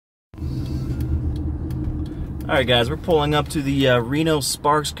Alright guys, we're pulling up to the Reno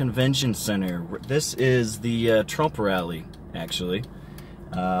Sparks Convention Center. This is the Trump rally, actually.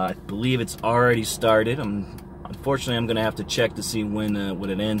 I believe it's already started. Unfortunately, I'm going to have to check to see when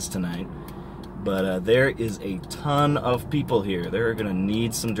it ends tonight. But there is a ton of people here. They're going to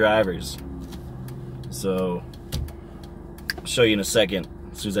need some drivers. So, I'll show you in a second,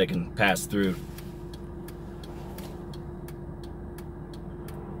 as soon as I can pass through.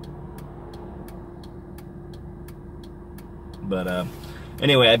 But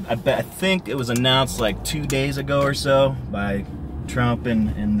anyway, I think it was announced like 2 days ago or so by Trump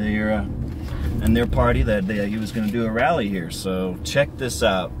and their party that he was going to do a rally here. So check this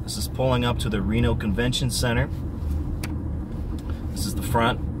out. This is pulling up to the Reno Convention Center. This is the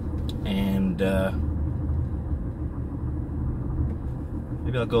front, and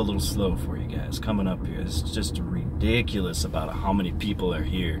maybe I'll go a little slow for you guys coming up here. It's just ridiculous about how many people are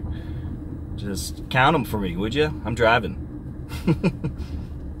here. Just count them for me, would you? I'm driving.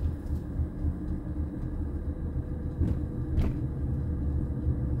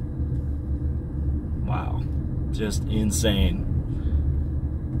 Wow, just insane.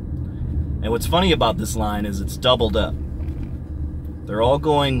 And what's funny about this line is it's doubled up. They're all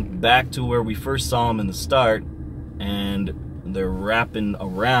going back to where we first saw them in the start, and they're wrapping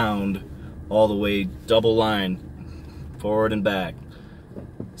around all the way double line, forward and back.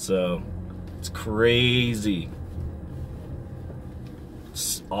 So it's crazy.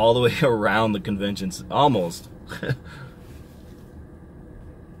 All the way around the conventions, almost.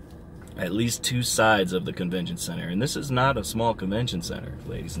 At least two sides of the convention center. And this is not a small convention center,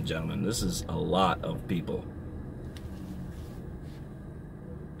 ladies and gentlemen. This is a lot of people.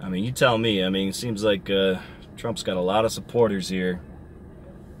 I mean, you tell me. I mean, it seems like Trump's got a lot of supporters here.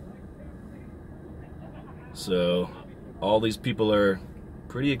 So, all these people are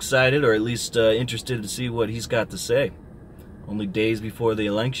pretty excited, or at least interested to see what he's got to say. Only days before the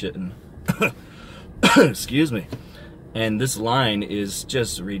election. Excuse me. And this line is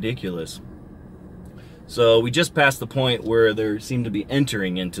just ridiculous. So we just passed the point where they seem to be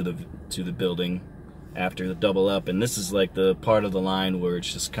entering into the building after the double up, and this is like the part of the line where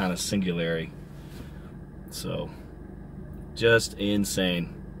it's just kind of singular. So just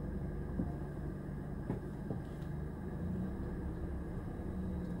insane.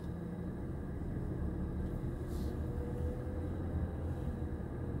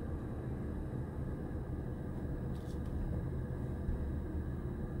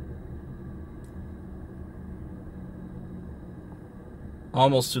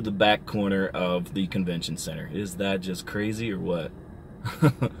 Almost to the back corner of the convention center. Is that just crazy or what?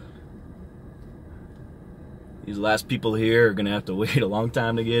 These last people here are gonna have to wait a long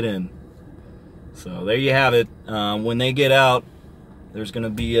time to get in. So there you have it. When they get out, there's gonna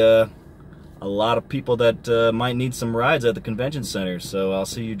be a lot of people that might need some rides at the convention center. So I'll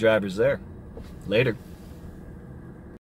see you drivers there. Later.